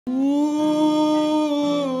Ooh,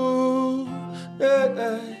 yeah,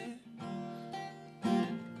 yeah.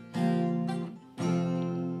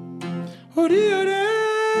 Oriore,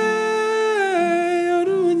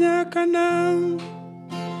 orunya kanam.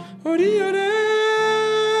 Oriore,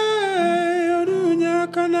 orunya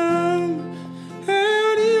kanam. Hey,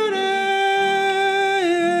 oriore,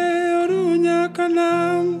 orunya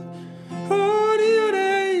kanam.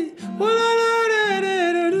 Oriore, olalore,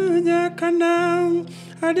 orunya kanam.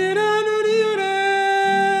 Adera oriore,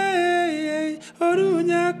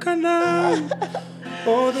 orunya kanam.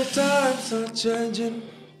 All the times are changing.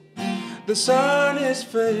 The sun is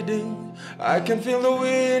fading, I can feel the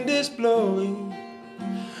wind is blowing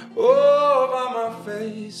over my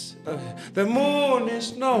face. The moon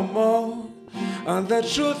is no more, and the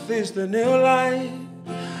truth is the new light.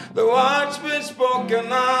 The words been spoken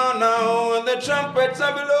now, and the trumpets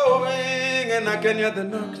are blowing, and I can hear the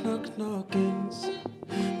knock, knock, knockings.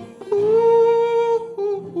 Ooh,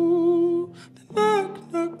 the knock,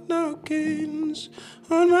 knock, knockings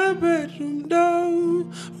on my bedroom door.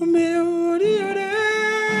 Me oriore,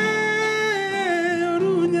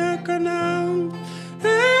 orunya kanam.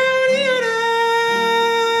 Oriore,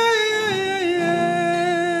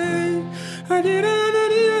 adira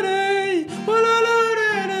oriore, olalore,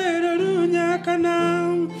 orunya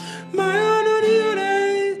kanam. My oriore,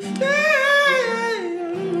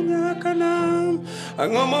 orunya kanam.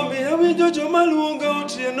 Angoma me awijojo maluonga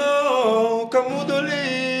otieno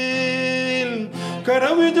kamudolil.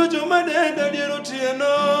 Karawijojo madenda diero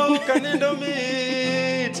tieno kanendo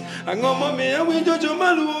mit. Angoma me awijojo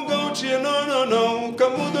maluonga otieno no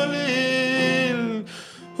kamudolil.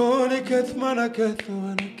 Oni keth mana ketho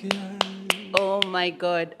anakia. Oh my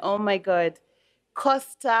God. Oh my God.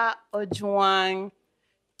 Costa Ojwang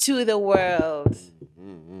to the world.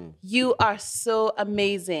 You are so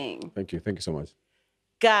amazing. Thank you. Thank you so much.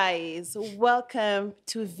 Guys, welcome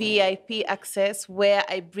to VIP Access, where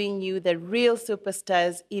I bring you the real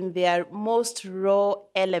superstars in their most raw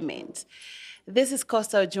element. This is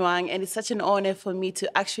Costa Ojwang, and it's such an honor for me to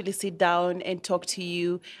actually sit down and talk to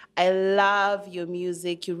you. I love your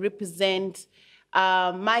music. You represent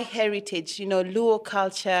my heritage, you know, Luo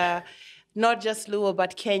culture, not just Luo,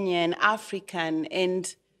 but Kenyan, African,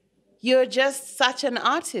 and you're just such an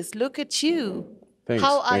artist. Look at you. Thanks.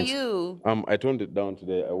 How are you? I toned it down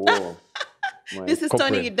today. I wore my This is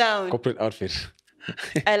toning it down. corporate outfit.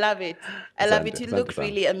 I love it. I love it. You Asante, look asante sana.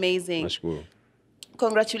 really amazing. Nashukuru.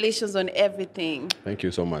 Congratulations on everything. Thank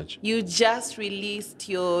you so much. You just released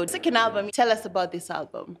your second album. Tell us about this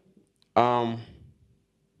album. Fweny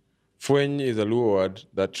is a Luo word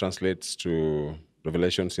that translates to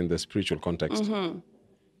revelations in the spiritual context.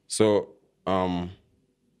 So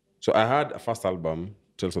I had a first album,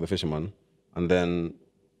 Tales of the Fisherman, and then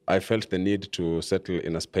I felt the need to settle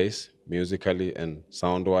in a space, musically and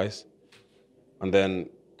sound-wise. And then,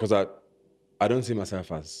 because I don't see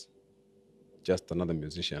myself as just another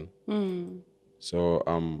musician. So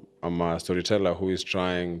I'm a storyteller who is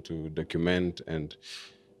trying to document and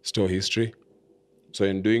store history. So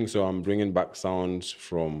in doing so, I'm bringing back sounds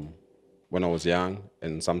from when I was young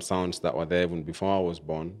and some sounds that were there even before I was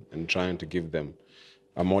born, and trying to give them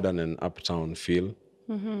a modern and uptown feel.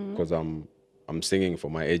 Because I'm singing for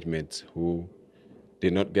my age mates who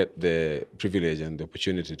did not get the privilege and the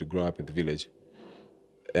opportunity to grow up in the village.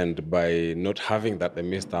 And by not having that, they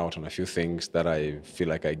missed out on a few things that I feel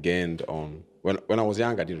like I gained on. When I was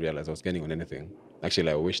young, I didn't realize I was gaining on anything.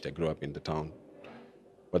 Actually, I wished I grew up in the town.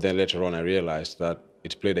 But then later on, I realized that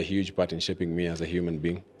it played a huge part in shaping me as a human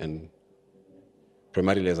being, and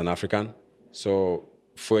primarily as an African. So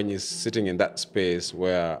Fweny is sitting in that space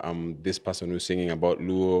where I'm this person who's singing about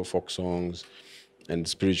Luo folk songs and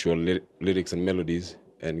spiritual lyrics and melodies,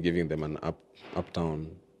 and giving them an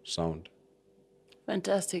uptown sound.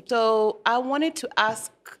 Fantastic. So I wanted to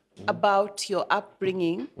ask about your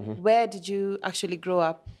upbringing. Where did you actually grow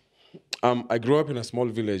up? I grew up in a small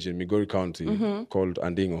village in Migori County called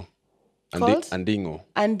Andingo. Called? Andingo.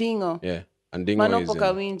 Andingo. Yeah. Andingo Manopo is...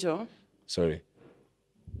 Kawinjo. Sorry.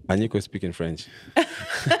 Anyiko is speaking French.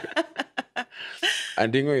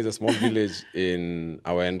 Andingo is a small village in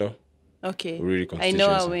Owoko. Okay. Really I know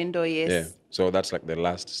Owoko, yes. Yeah. So that's like the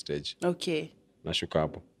last stage. Okay.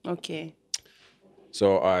 Nashukapo. Okay.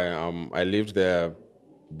 So I lived there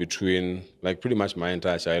between, like, pretty much my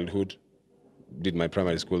entire childhood. Did my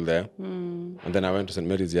primary school there. And then I went to St.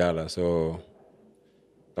 Mary's Yala. So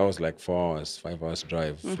that was like 4 hours, 5 hours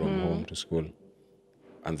drive from home to school.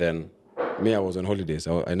 And then me, I was on holidays.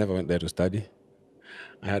 I never went there to study.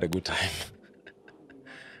 I had a good time.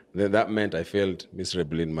 That meant I failed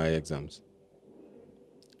miserably in my exams.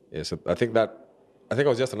 Yeah, so I think that I think I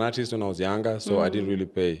was just an artist when I was younger, so I didn't really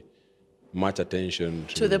pay much attention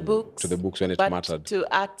To the books. to the books when it but mattered. to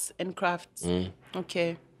arts and crafts.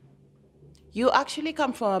 Okay. You actually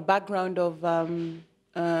come from a background of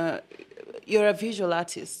you're a visual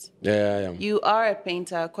artist. Yeah, I am. You are a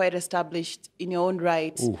painter, quite established in your own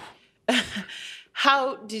right. Oof.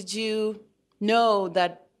 How did you know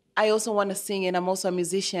that I also want to sing and I'm also a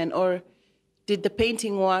musician? Or did the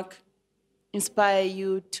painting work inspire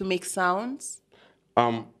you to make sounds?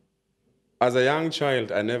 As a young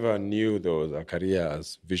child, I never knew there was a career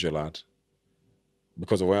as visual art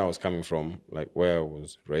because of where I was coming from, like where I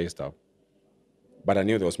was raised up. But I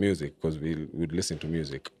knew there was music because we would listen to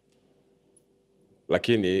music.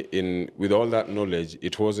 Lakini, with all that knowledge,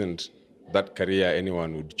 it wasn't that career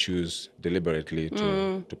anyone would choose deliberately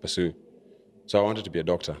to pursue. So I wanted to be a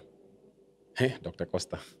doctor. Hey, Dr.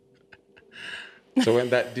 Costa. So when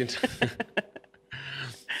that didn't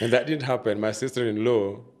happen, my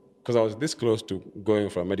sister-in-law, because I was this close to going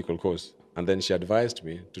for a medical course, and then she advised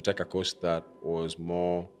me to take a course that was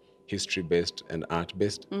more history-based and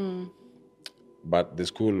art-based. But the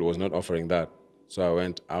school was not offering that. So I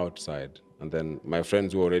went outside. And then my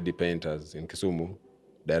friends who were already painters in Kisumu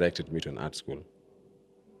directed me to an art school.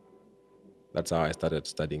 That's how I started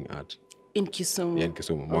studying art. In Kisumu? Yeah, in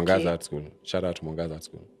Kisumu. Mwangaza Art School. Shout out to Mwangaza Art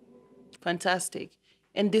School. Fantastic.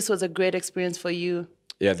 And this was a great experience for you?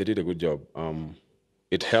 Yeah, they did a good job.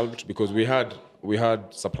 It helped because we had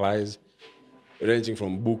supplies ranging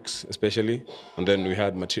from books especially, and then we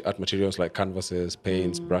had art materials like canvases,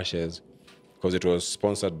 paints, brushes, because it was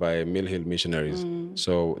sponsored by Mill Hill missionaries.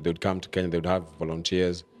 So they would come to Kenya, they would have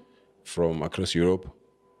volunteers from across Europe.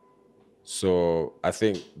 So I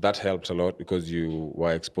think that helped a lot because you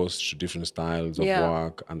were exposed to different styles of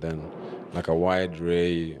work and then like a wide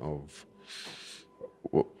array of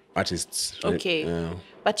artists. Okay. Yeah.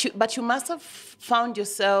 But you must have found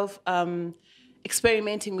yourself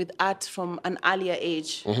experimenting with art from an earlier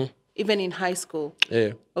age, even in high school.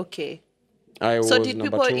 Yeah. Okay. So did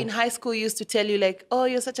people in high school used to tell you like, oh,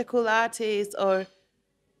 you're such a cool artist, or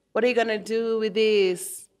what are you gonna do with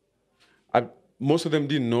this? Most of them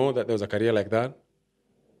didn't know that there was a career like that,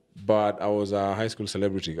 but I was a high school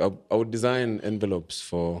celebrity. I would design envelopes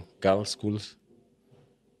for girls' schools.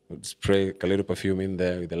 I would spray a little perfume in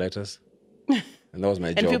there with the letters, and that was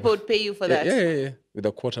my job. And people would pay you for that? Yeah. With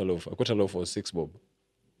a quarter loaf. A quarter loaf was 6 bob.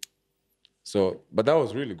 So, but that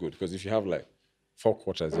was really good because if you have like 4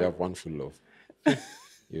 quarters, you have 1 full loaf.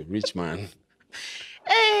 You're a rich man.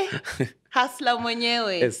 Hey, hustler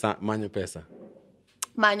mwenyewe. Manyo pesa.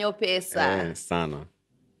 Manyo pesa. Sana.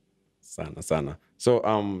 So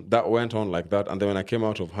that went on like that. And then when I came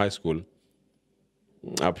out of high school,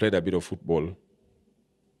 I played a bit of football,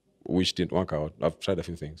 which didn't work out. I've tried a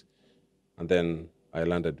few things. And then I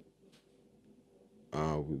landed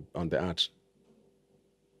on the art.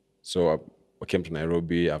 So I came to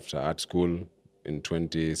Nairobi after art school in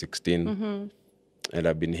 2016. And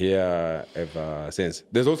I've been here ever since.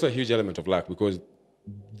 There's also a huge element of luck because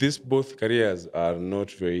both careers are not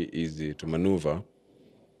very easy to maneuver.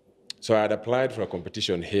 So I had applied for a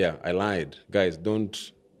competition here. I lied. Guys,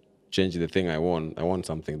 don't change the thing I won. I want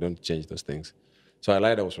something. Don't change those things. So I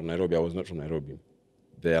lied I was from Nairobi. I was not from Nairobi.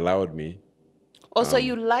 They allowed me. Also,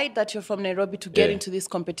 you lied that you're from Nairobi to get into this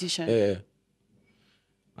competition. Yeah.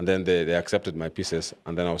 And then they accepted my pieces,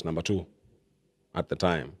 and then I was number 2 at the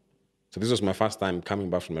time. So this was my first time coming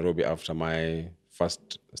back from Nairobi after my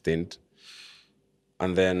first stint.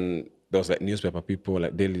 And then there was like newspaper people,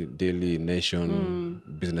 like Daily Nation,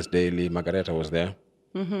 Business Daily, Margareta was there.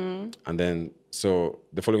 And then, so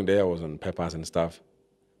the following day I was on papers and stuff.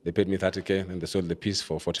 They paid me 30K and they sold the piece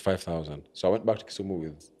for 45,000. So I went back to Kisumu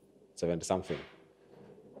with 70 something.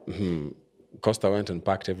 Costa went and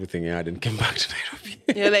packed everything he had and came back to Nairobi.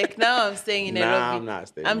 You're like, now I'm staying in Nairobi. Nah, I'm not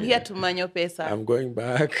staying I'm here to manyo pesa. I'm going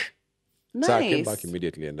back. Nice. So I came back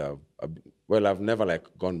immediately and I've never like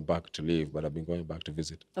gone back to live, but I've been going back to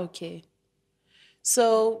visit. Okay.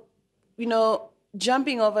 So,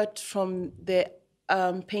 jumping over from the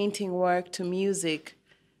painting work to music,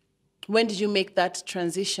 when did you make that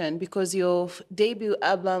transition? Because your debut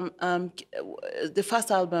album, the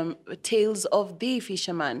first album, Tales of the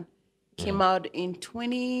Fisherman, came out in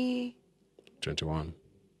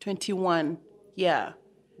 2021. Yeah.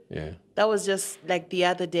 Yeah. That was just like the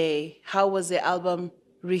other day. How was the album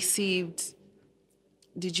received?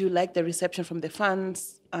 Did you like the reception from the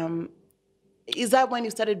fans? Is that when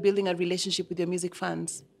you started building a relationship with your music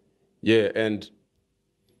fans? Yeah, and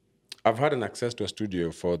I've had an access to a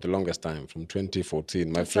studio for the longest time, from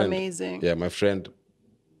 2014. That's amazing. Yeah, my friend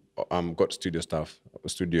got studio stuff,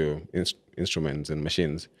 studio instruments and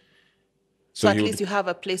machines. So at least you have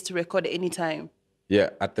a place to record anytime. Yeah,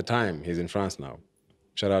 at the time, he's in France now.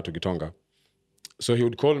 Shout out to Gitonga. So he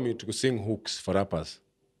would call me to sing hooks for rappers.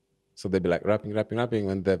 So they'd be like rapping.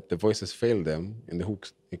 When the voices fail them in the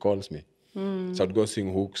hooks, he calls me. So I'd go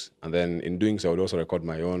sing hooks. And then in doing so, I would also record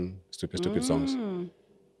my own stupid songs.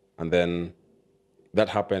 And then that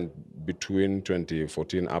happened between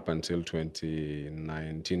 2014 up until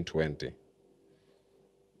 2019-20.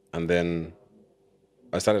 And then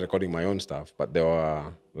I started recording my own stuff, but there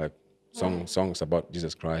were like songs about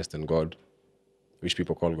Jesus Christ and God, which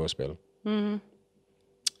people call gospel. And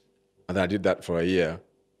then I did that for a year.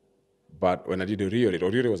 But when I did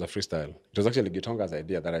Oriore was a freestyle. It was actually Gitonga's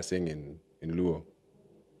idea that I sing in Luo,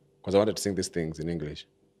 because I wanted to sing these things in English.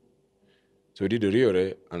 So we did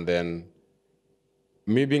Oriore, and then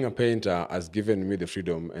me being a painter has given me the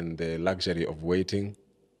freedom and the luxury of waiting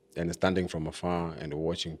and standing from afar and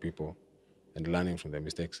watching people and learning from their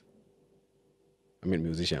mistakes. I mean,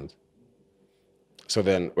 musicians. So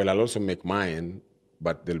then, well, I'll also make mine,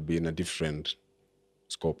 but they'll be in a different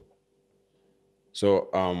scope. So,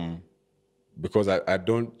 because I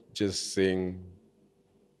don't just sing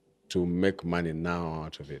to make money now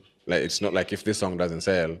out of it. Like, it's not like if this song doesn't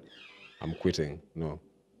sell, I'm quitting. No.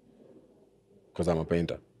 Because I'm a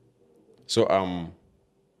painter. So,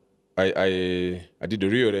 I did the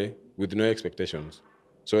Riore with no expectations.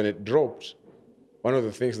 So when it dropped, one of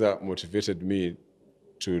the things that motivated me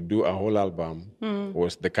to do a whole album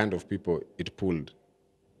was the kind of people it pulled.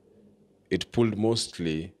 It pulled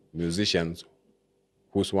mostly musicians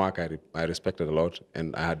whose work I respected a lot,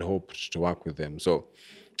 and I had hoped to work with them. So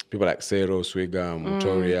people like Sero, Swiga,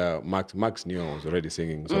 Mutoria, Max knew I was already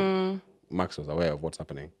singing, so Max was aware of what's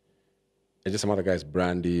happening. And just some other guys,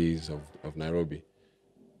 Brandies of Nairobi.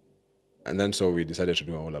 And then so we decided to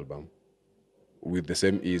do a whole album with the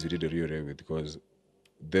same ease we did the Riore with, because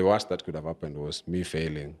the worst that could have happened was me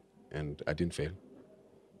failing, and I didn't fail.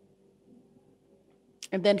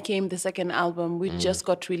 And then came the second album, which just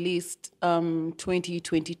got released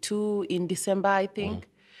 2022 in December, I think.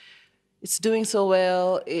 It's doing so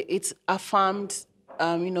well. It's affirmed,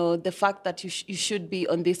 the fact that you should be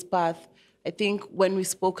on this path. I think when we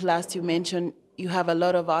spoke last, you mentioned you have a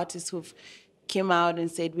lot of artists who've came out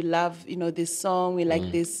and said, we love, this song, we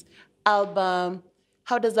like this album.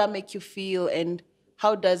 How does that make you feel, and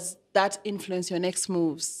how does that influence your next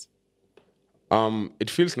moves? It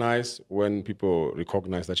feels nice when people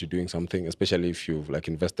recognize that you're doing something, especially if you've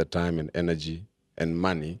invested time and energy and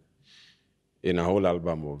money in a whole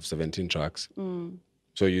album of 17 tracks.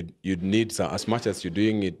 So you'd need some, as much as you're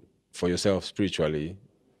doing it for yourself spiritually,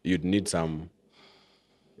 you'd need some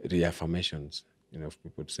reaffirmations, if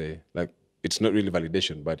people would say. Like, it's not really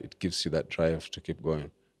validation, but it gives you that drive to keep going.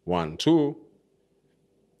 1, 2,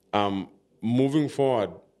 moving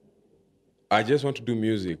forward, I just want to do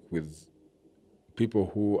music with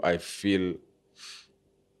people who I feel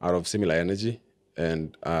are of similar energy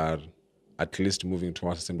and are at least moving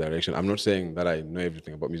towards the same direction. I'm not saying that I know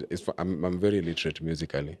everything about music. I'm very literate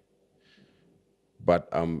musically. But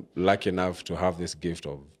I'm lucky enough to have this gift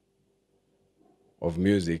of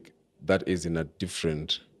music that is in a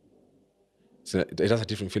different, it has a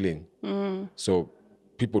different feeling. So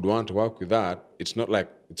people would want to work with that. It's not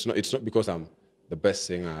because I'm the best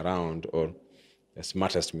singer around or the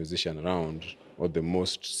smartest musician around or the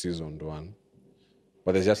most seasoned one,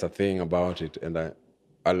 but there's just a thing about it, and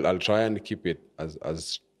I'll try and keep it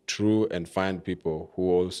as true and find people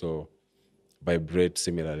who also vibrate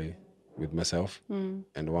similarly with myself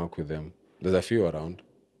and work with them. There's a few around,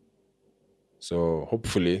 so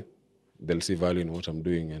hopefully they'll see value in what I'm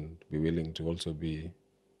doing and be willing to also be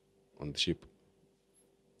on the ship.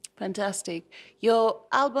 Fantastic. Your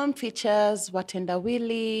album features Watenda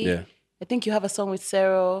Willie. Yeah. I think you have a song with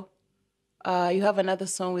Sero. You have another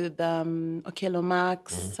song with Okelo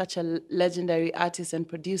Max, such a legendary artist and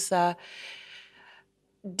producer.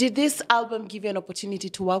 Did this album give you an opportunity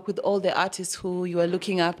to work with all the artists who you are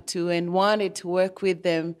looking up to and wanted to work with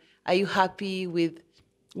them? Are you happy with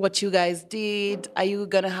what you guys did? Are you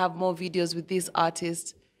going to have more videos with these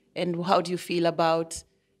artists? And how do you feel about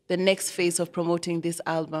the next phase of promoting this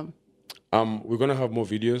album? We're going to have more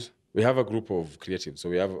videos. We have a group of creatives. So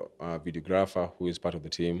we have a videographer who is part of the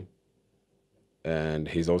team, and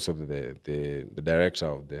he's also the director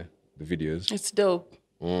of the videos. It's dope.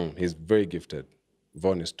 He's very gifted.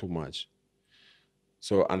 Von is too much.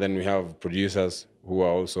 So, and then we have producers who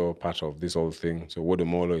are also part of this whole thing. So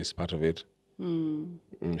Wodomolo is part of it.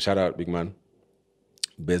 Shout out Big Man,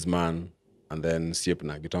 Bassman, and then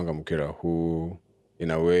Siepna, Gitonga Mukira, who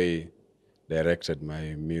in a way directed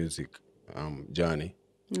my music journey.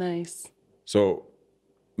 Nice. So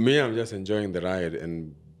Me, I'm just enjoying the ride,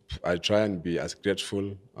 and I try and be as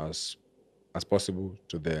grateful as possible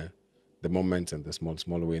to the moments and the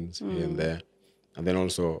small wins here and there, and then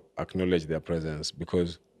also acknowledge their presence,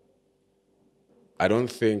 because I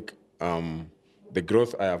don't think the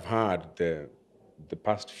growth I have had the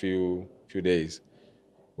past few days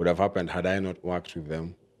would have happened had I not worked with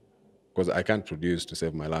them, because I can't produce to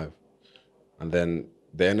save my life. And then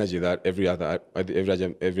the energy that every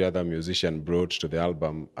other musician brought to the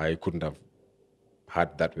album, I couldn't have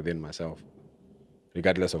had that within myself,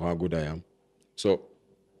 regardless of how good I am. So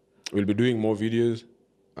we'll be doing more videos,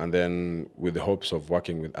 and then with the hopes of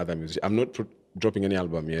working with other musicians. I'm not dropping any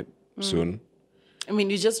album yet. Soon. I mean,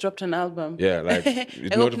 you just dropped an album. Yeah, like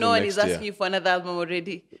I hope no one is asking you for another album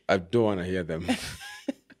already. I don't want to hear them.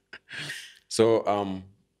 So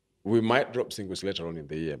we might drop singles later on in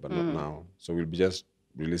the year, but not now. So we'll be just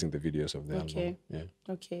releasing the videos of the album. Yeah.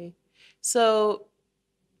 Okay. So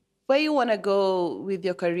where you want to go with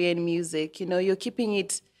your career in music, you know, you're keeping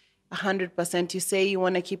it 100%. You say you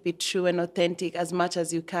want to keep it true and authentic as much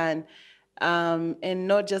as you can, and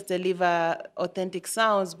not just deliver authentic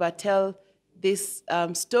sounds, but tell these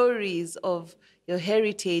stories of your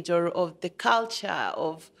heritage or of the culture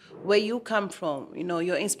of where you come from, you know,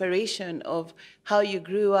 your inspiration of how you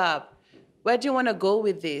grew up. Where do you want to go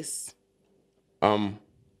with this?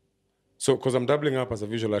 So, because I'm doubling up as a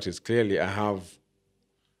visual artist, clearly I have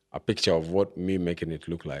a picture of what me making it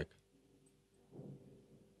look like.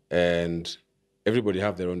 And everybody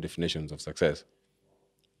have their own definitions of success.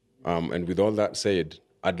 And with all that said,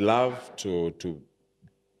 I'd love to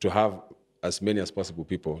have as many as possible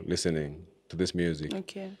people listening to this music,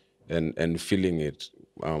 and feeling it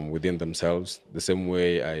within themselves the same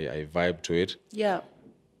way I vibe to it. Yeah.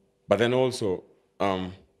 But then also,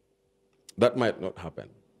 that might not happen.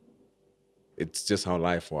 It's just how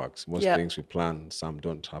life works. Most things we plan, some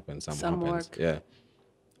don't happen, some happens. Work. Yeah.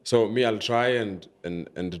 So me, I'll try and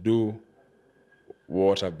do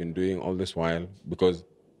what I've been doing all this while, because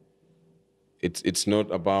it's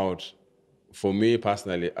not about, for me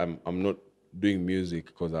personally, I'm not doing music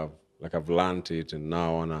because I've learned it and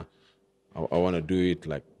now I wanna do it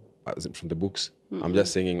like from the books. I'm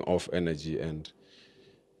just singing off energy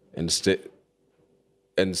and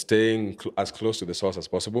staying as close to the source as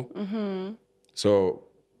possible. So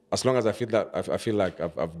as long as I feel like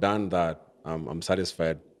I've done that, I'm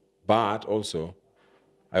satisfied. But also,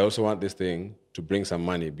 I also want this thing to bring some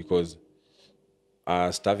money, because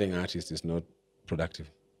a starving artist is not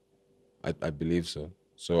productive. I believe so.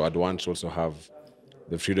 So I'd want to also have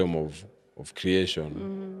the freedom of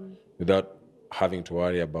creation without having to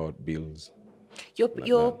worry about bills.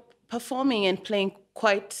 You're performing and playing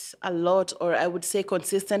quite a lot, or I would say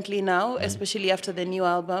consistently now, especially after the new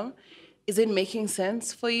album. Is it making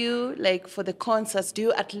sense for you? Like for the concerts, do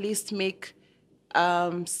you at least make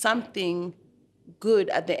something good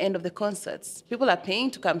at the end of the concerts? People are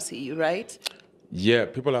paying to come see you, right? Yeah,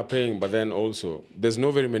 people are paying, but then also, there's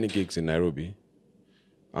no very many gigs in Nairobi.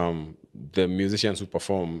 The musicians who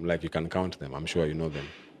perform, like, you can count them. I'm sure you know them.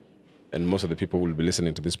 And most of the people who will be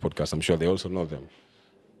listening to this podcast, I'm sure they also know them.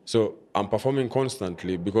 So I'm performing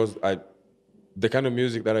constantly because the kind of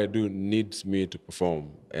music that I do needs me to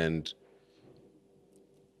perform. And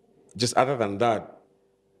just other than that,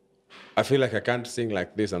 I feel like I can't sing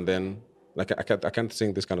like this and then, like I can't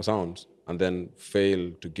sing this kind of sounds and then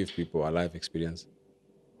fail to give people a live experience.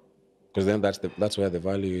 Because then that's where the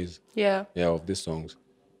value is. Yeah, of these songs.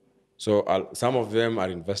 So some of them are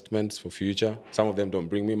investments for future. Some of them don't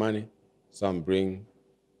bring me money. Some bring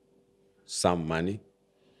some money,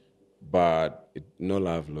 but no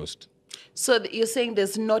love lost. So you're saying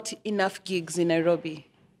there's not enough gigs in Nairobi?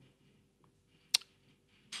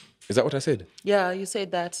 Is that what I said? Yeah, you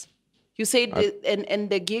said that. You said, and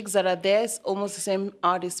the gigs that are there is almost the same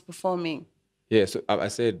artists performing. Yeah, so I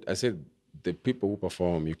said the people who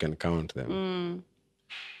perform, you can count them.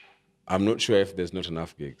 I'm not sure if there's not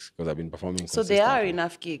enough gigs because I've been performing consistently. So there are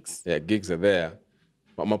enough gigs? Yeah, gigs are there.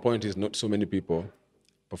 But my point is not so many people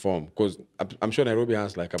perform, because I'm sure Nairobi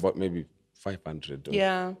has like about maybe 500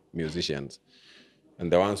 musicians.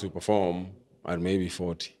 And the ones who perform are maybe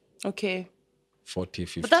 40. Okay. 40,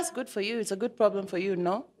 50. But that's good for you. It's a good problem for you,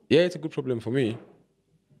 no? Yeah, it's a good problem for me.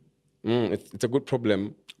 It's a good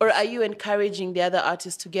problem. Or are you encouraging the other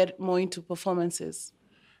artists to get more into performances?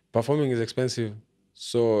 Performing is expensive.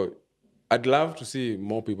 So I'd love to see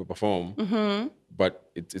more people perform, but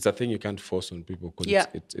it's a thing you can't force on people because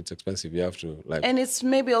it's expensive. You have to like. And it's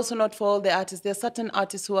maybe also not for all the artists. There are certain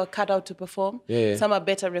artists who are cut out to perform. Yeah. Some are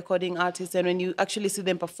better recording artists, and when you actually see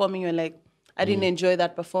them performing, you're like, I didn't enjoy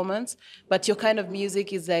that performance. But your kind of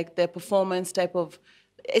music is like the performance type of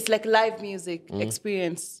it's like live music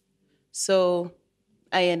experience. So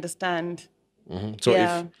I understand. So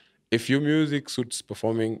Yeah. if your music suits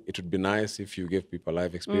performing, it would be nice if you give people a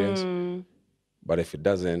live experience. But if it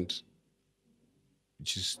doesn't,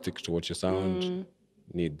 just stick to what your sound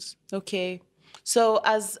needs. Okay. So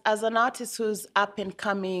as an artist who's up and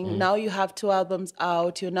coming, now you have 2 albums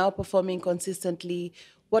out, you're now performing consistently.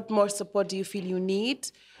 What more support do you feel you need?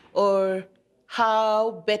 Or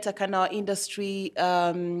how better can our industry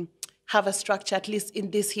have a structure, at least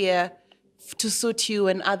in this year, to suit you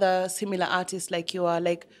and other similar artists like you are?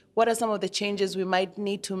 Like, what are some of the changes we might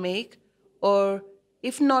need to make? Or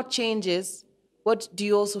if not changes, what do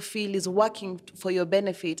you also feel is working for your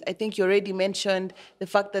benefit? I think you already mentioned the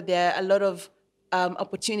fact that there are a lot of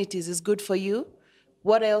opportunities is good for you.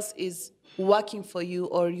 What else is working for you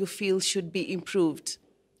or you feel should be improved?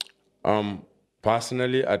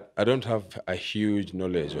 Personally, I don't have a huge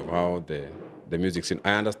knowledge of how the music scene.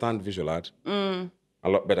 I understand visual art a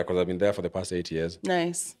lot better because I've been there for the past 8 years.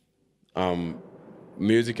 Nice.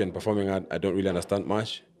 Music and performing art, I don't really understand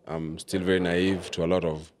much. I'm still very naive to a lot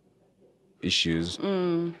of issues.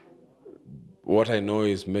 What I know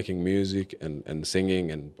is making music and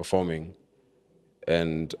singing and performing.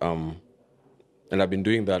 And I've been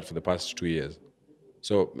doing that for the past 2 years.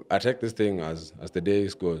 So I take this thing as the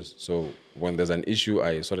days goes. So when there's an issue,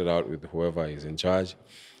 I sort it out with whoever is in charge.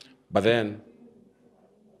 But then,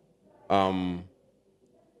 for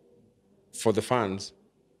the fans,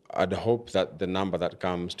 I'd hope that the number that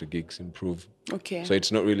comes to gigs improve. Okay. So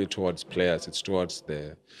it's not really towards players; it's towards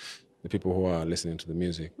the people who are listening to the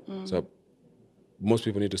music. So most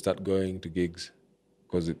people need to start going to gigs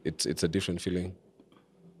because it's a different feeling.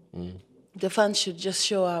 The fans should just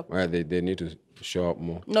show up. Right? They need to show up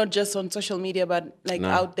more. Not just on social media, but like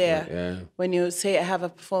out there. Yeah. When you say I have a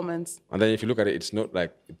performance. And then if you look at it,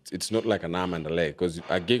 it's not like an arm and a leg. Because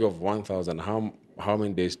a gig of 1,000, how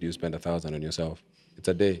many days do you spend 1,000 on yourself? It's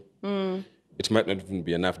a day. It might not even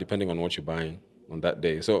be enough depending on what you're buying on that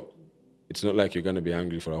day. So it's not like you're going to be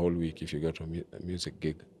hungry for a whole week if you go to a music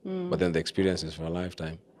gig. But then the experience is for a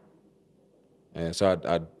lifetime. So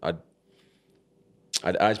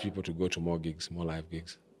I'd urge people to go to more gigs, more live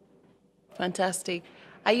gigs. Fantastic.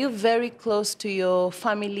 Are you very close to your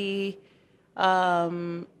family?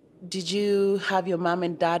 Did you have your mom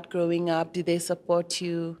and dad growing up? Did they support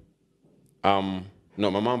you? No,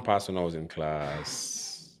 my mom passed when I was in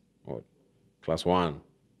class 1.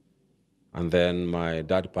 And then my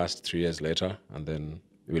dad passed 3 years later. And then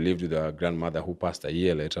we lived with our grandmother who passed a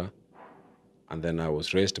year later. And then I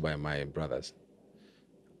was raised by my brothers.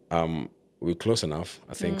 We're close enough,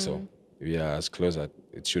 I think so. We are as close as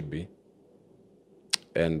it should be.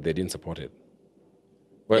 And they didn't support it.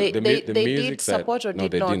 Well, They music did side, support or no,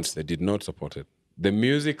 did they not? didn't. They did not support it. The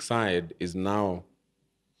music side is now,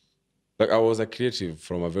 like I was a creative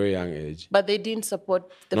from a very young age. But they didn't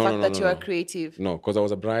support the fact that you are creative. No, because I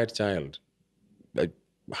was a bright child. Like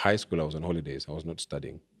high school, I was on holidays. I was not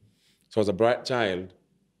studying. So I was a bright child,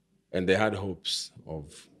 and they had hopes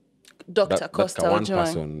of Dr. Costa that one Ojwang.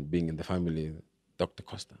 person being in the family, Dr.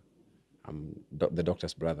 Costa. I'm the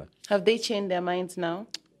doctor's brother. Have they changed their minds now?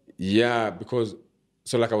 Yeah, because,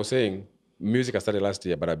 so like I was saying, music I started last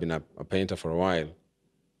year, but I've been a painter for a while.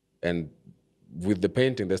 And with the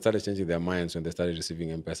painting, they started changing their minds when they started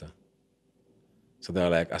receiving M-Pesa. So they were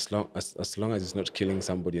like, as long as it's not killing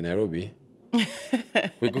somebody in Nairobi,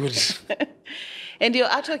 we're good. And your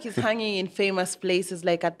artwork is hanging in famous places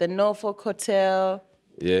like at the Norfolk Hotel.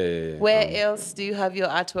 Yeah. Where else do you have your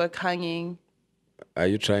artwork hanging? Are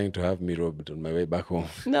you trying to have me robbed on my way back home?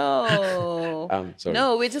 No. Sorry.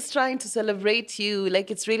 No, we're just trying to celebrate you. Like,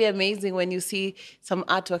 it's really amazing when you see some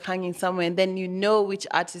artwork hanging somewhere and then you know which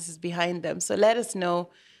artist is behind them. So let us know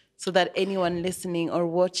so that anyone listening or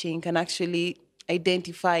watching can actually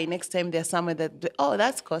identify next time there's somewhere that, oh,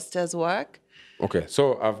 that's Costa's work. Okay,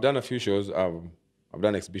 so I've done a few shows. I've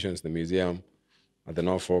done exhibitions in the museum, at the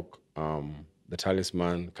Norfolk, the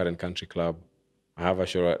Talisman, Current Country Club. I have a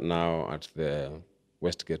show right now at the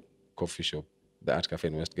Westgate coffee shop, the Art Cafe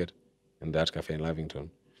in Westgate, and the Art Cafe in Lavington.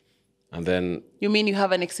 And then... You mean you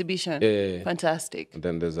have an exhibition? Yeah. Fantastic. And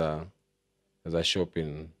then there's a shop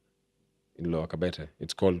in Lower Kabete.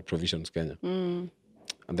 It's called Provisions Kenya. And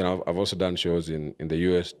then I've also done shows in the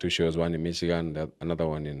US, 2 shows, one in Michigan, another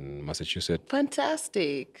one in Massachusetts.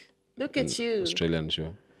 Fantastic. Look at you. Australian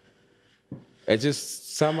show. It's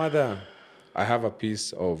just some other... I have a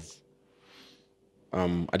piece of...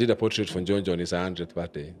 I did a portrait for Njonjo on his 100th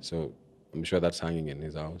birthday, so I'm sure that's hanging in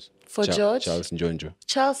his house. For George? Charles Njonjo.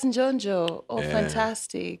 Charles Njonjo. Oh,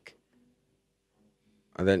 fantastic.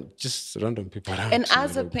 and then just random people around. And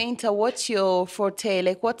as a Nairobi. painter, what's your forte?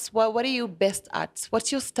 Like, what are you best at?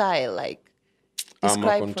 What's your style like? I'm a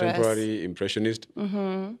Describe for us. contemporary impressionist.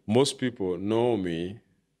 Most people know me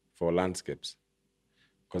for landscapes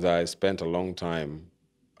because I spent a long time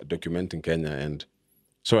documenting Kenya, and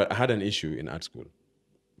so I had an issue in art school.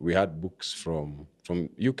 We had books from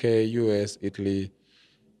UK, US, Italy,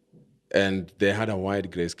 and they had a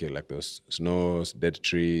wide grayscale, like those snows, dead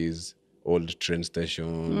trees, old train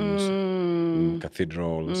stations,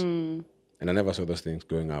 cathedrals, and I never saw those things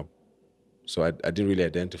growing up. So I didn't really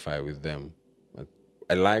identify with them.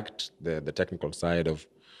 I liked the technical side of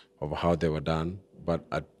how they were done, but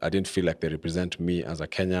I didn't feel like they represent me as a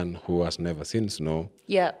Kenyan who has never seen snow,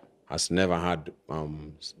 Yeah. has never had,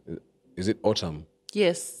 is it autumn?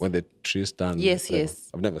 Yes. When the trees stand. Yes, whatever. yes.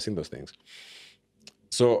 I've never seen those things.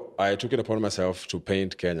 So I took it upon myself to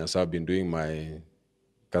paint Kenya. So I've been doing my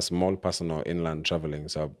small personal inland traveling.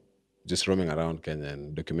 So I'm just roaming around Kenya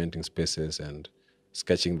and documenting spaces and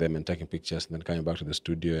sketching them and taking pictures and then coming back to the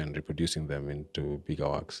studio and reproducing them into bigger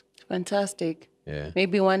works. Fantastic. Yeah.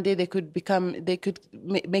 Maybe one day they could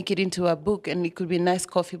make it into a book, and it could be a nice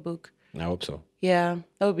coffee book. I hope so. Yeah,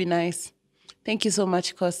 that would be nice. Thank you so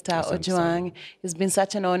much, Costa Ojwang. It's been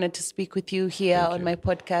such an honor to speak with you here on my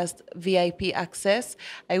podcast, VIP Access.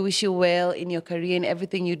 I wish you well in your career and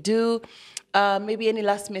everything you do. Maybe any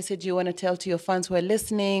last message you want to tell to your fans who are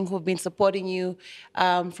listening, who've been supporting you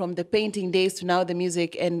from the painting days to now the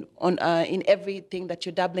music, and in everything that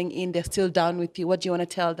you're dabbling in, they're still down with you. What do you want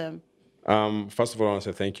to tell them? First of all, I want to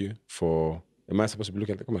say thank you for... Am I supposed to be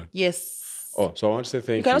looking at the camera? Yes. Oh, so I want to say thank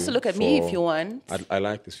you. You can also look at me if you want. I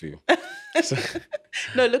like this view.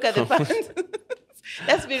 No, look at the fans.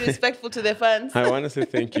 Let's be respectful to the fans. I want to say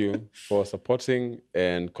thank you for supporting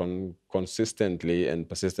and consistently and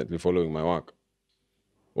persistently following my work.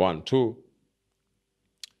 1, 2.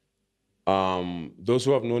 Those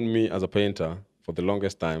who have known me as a painter for the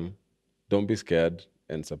longest time, don't be scared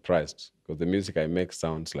and surprised, because the music I make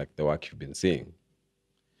sounds like the work you've been seeing.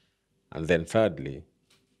 And then thirdly,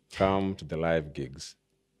 come to the live gigs.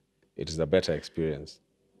 It is a better experience.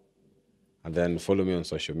 And then follow me on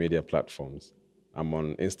social media platforms. I'm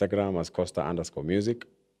on Instagram as Costa_music.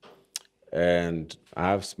 And I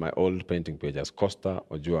have my old painting page as Costa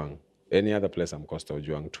Ojwang. Any other place, I'm Costa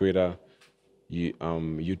Ojwang. Twitter,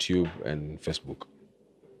 YouTube, and Facebook.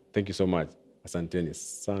 Thank you so much. Asanteni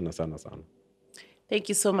sana, sana, sana. Thank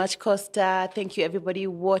you so much, Costa. Thank you, everybody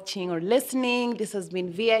watching or listening. This has been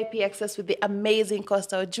VIP Access with the amazing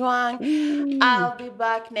Costa Ojwang. I'll be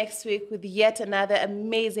back next week with yet another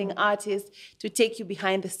amazing artist to take you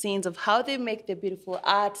behind the scenes of how they make their beautiful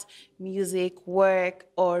art, music, work,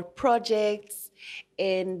 or projects.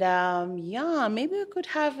 And yeah, maybe we could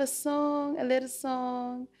have a song, a little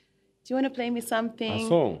song. Do you want to play me something? A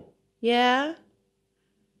song? Yeah?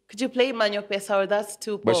 Could you play Manyo Pesa, or that's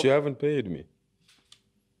too pop? But you haven't paid me.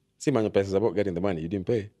 See, man, your is about getting the money. You didn't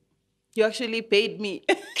pay. You actually paid me.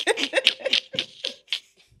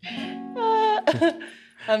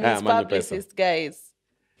 I'm this publicist, guys.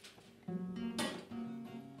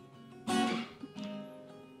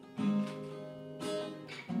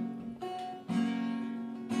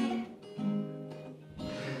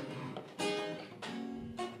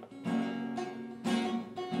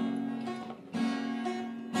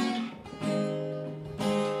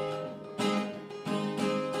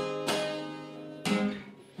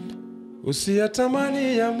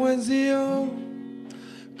 Usiyatamani ya mwenzio,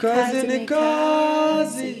 kazi ni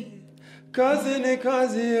kazi, kazi ni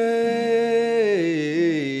kazi.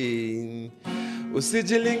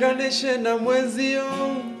 Usijilinganishe na mwenzio,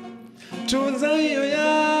 tunza hiyo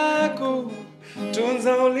yako,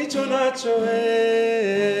 tunza ulicho nacho.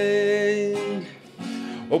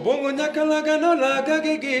 Obongo nyakalaga no laga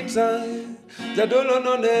gigita, jadolo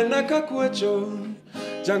none nakakuecho.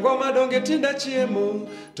 Jangoma donge tinda chiemo,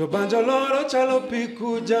 to banjo loro chalo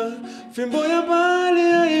pikuja, fimbo ya bali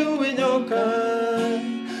ayuwinyoka,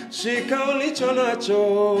 shika ulicho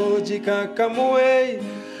nacho, jikakamue,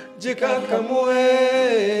 jikakamue,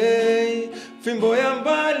 fimbo ya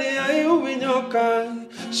mbali ayuwinyoka,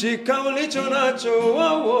 shika ulicho nacho,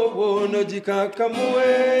 wo, no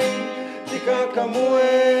jikakamue,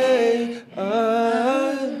 jikakamue,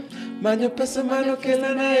 Manyo pesa mano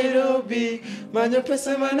kela Nairobi, manyo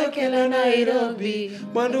pesa mano kela Nairobi.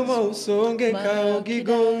 Mwandu mausonge kao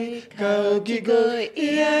gigoi,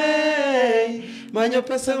 yeah. Manyo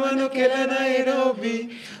pesa mano kela Nairobi,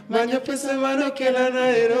 manyo pesa mano kela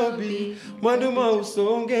Nairobi. Mwandu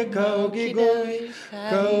mausonge kao gigoi.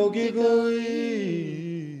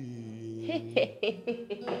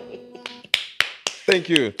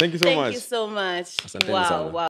 Thank you so Thank much. you so much. Asanteni Wow, sana. wow.